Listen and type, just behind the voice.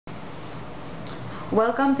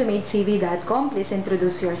Welcome to MaidCV.com. Please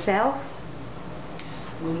introduce yourself.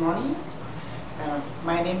 Good morning.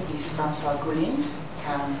 My name is Francois Colin.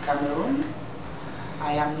 I'm Cameroon.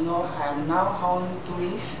 I am now on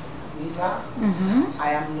tourist visa.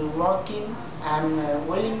 I am working. I'm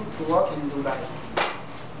willing to work in Dubai.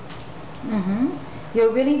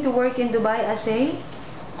 You're willing to work in Dubai as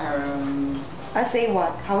a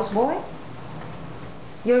what? Houseboy?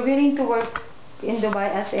 You're willing to work in Dubai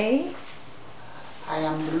as a? I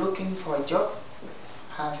am looking for a job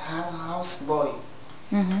as a houseboy.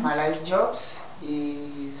 My last jobs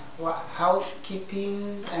is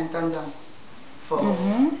housekeeping attendant for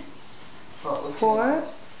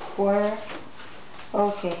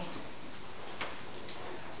okay.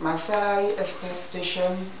 My salary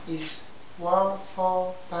expectation is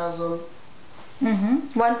 4,000.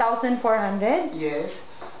 1,400? Yes.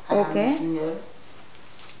 Okay. I am single.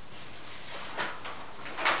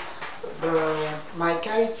 My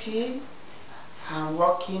character and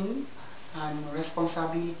working and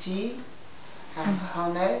responsibility and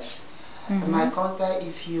honest. My contact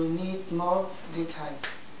if you need more detail.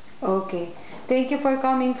 Okay. Thank you for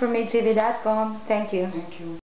coming from MaidCV.com. Thank you. Thank you.